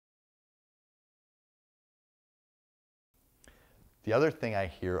The other thing I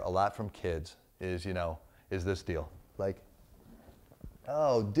hear a lot from kids is, is this deal. Like,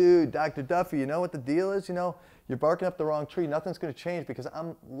 oh, dude, Dr. Duffy, you know what the deal is? You're barking up the wrong tree. Nothing's going to change because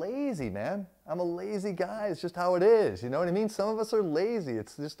I'm lazy, man. I'm a lazy guy. It's just how it is. You know what I mean? Some of us are lazy.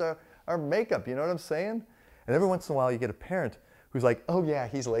 It's just our makeup. You know what I'm saying? And every once in a while, you get a parent who's like, oh, yeah,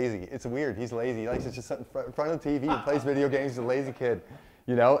 he's lazy. It's weird. He's lazy. He likes to just sit in front of the TV and plays video games. He's a lazy kid.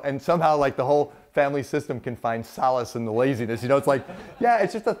 And somehow, like, the whole family system can find solace in the laziness. It's like, yeah,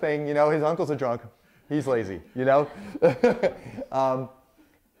 it's just a thing. His uncles are drunk. He's lazy,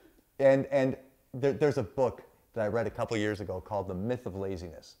 And there's a book that I read a couple years ago called The Myth of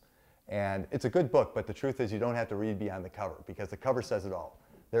Laziness. And it's a good book, but the truth is you don't have to read beyond the cover because the cover says it all.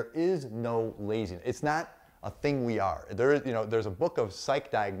 There is no laziness. It's not a thing we are. There's a book of psych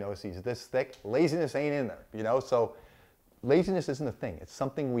diagnoses this thick. Laziness ain't in there, So laziness isn't a thing. It's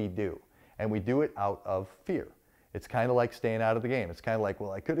something we do. And we do it out of fear. It's kind of like staying out of the game. It's kind of like,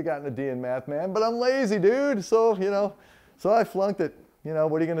 well, I could have gotten a D in math, man, but I'm lazy, dude. So, so I flunked it. What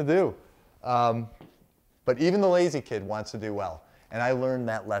are you going to do? But even the lazy kid wants to do well. And I learned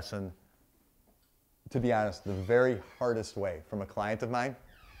that lesson, to be honest, the very hardest way from a client of mine.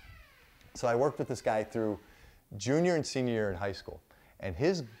 So I worked with this guy through junior and senior year in high school. And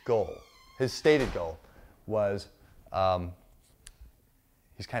his goal, his stated goal, was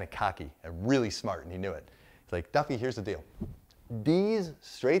he's kind of cocky and really smart, and he knew it. He's like, Duffy, here's the deal. D's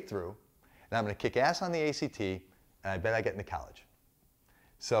straight through, and I'm going to kick ass on the ACT, and I bet I get into college.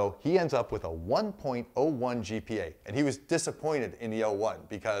 So he ends up with a 1.01 GPA, and he was disappointed in the 01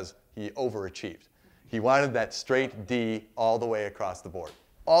 because he overachieved. He wanted that straight D all the way across the board,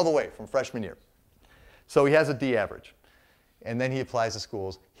 all the way from freshman year. So he has a D average, and then he applies to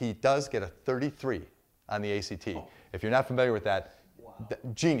schools. He does get a 33 on the ACT. If you're not familiar with that,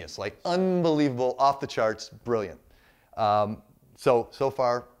 genius, like unbelievable, off the charts, brilliant. So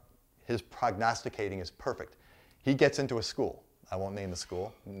far, his prognosticating is perfect. He gets into a school. I won't name the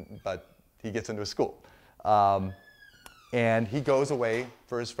school, but he gets into a school. And he goes away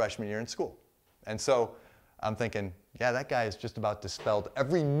for his freshman year in school. And so I'm thinking, yeah, that guy has just about dispelled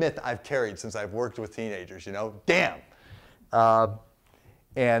every myth I've carried since I've worked with teenagers, Damn.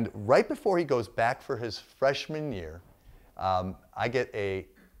 And right before he goes back for his freshman year, I get a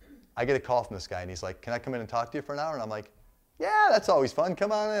call from this guy, and he's like, can I come in and talk to you for an hour? And I'm like, yeah, that's always fun.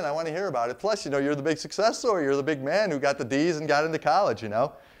 Come on in. I want to hear about it. Plus, you're the big success story. You're the big man who got the D's and got into college,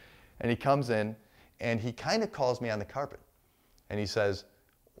 And he comes in, and he kind of calls me on the carpet. And he says,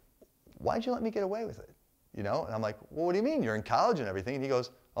 why'd you let me get away with it? And I'm like, well, what do you mean? You're in college and everything. And he goes,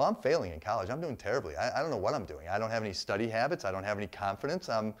 oh, I'm failing in college. I'm doing terribly. I don't know what I'm doing. I don't have any study habits. I don't have any confidence.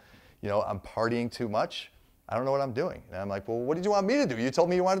 I'm partying too much. I don't know what I'm doing. And I'm like, well, what did you want me to do? You told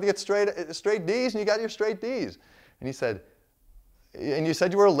me you wanted to get straight D's, and you got your straight D's. And he said, and you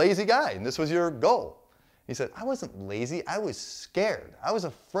said you were a lazy guy, and this was your goal. He said, I wasn't lazy. I was scared. I was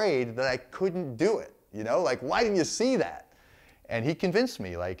afraid that I couldn't do it. Like, why didn't you see that? And he convinced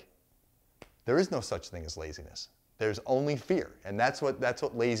me, like, there is no such thing as laziness. There's only fear, and that's what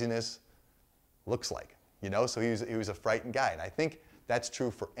laziness looks like. So he was a frightened guy, and I think that's true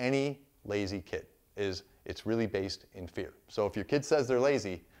for any lazy kid. It's really based in fear. So if your kid says they're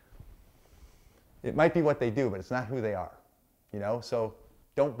lazy, it might be what they do, but it's not who they are. So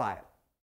don't buy it.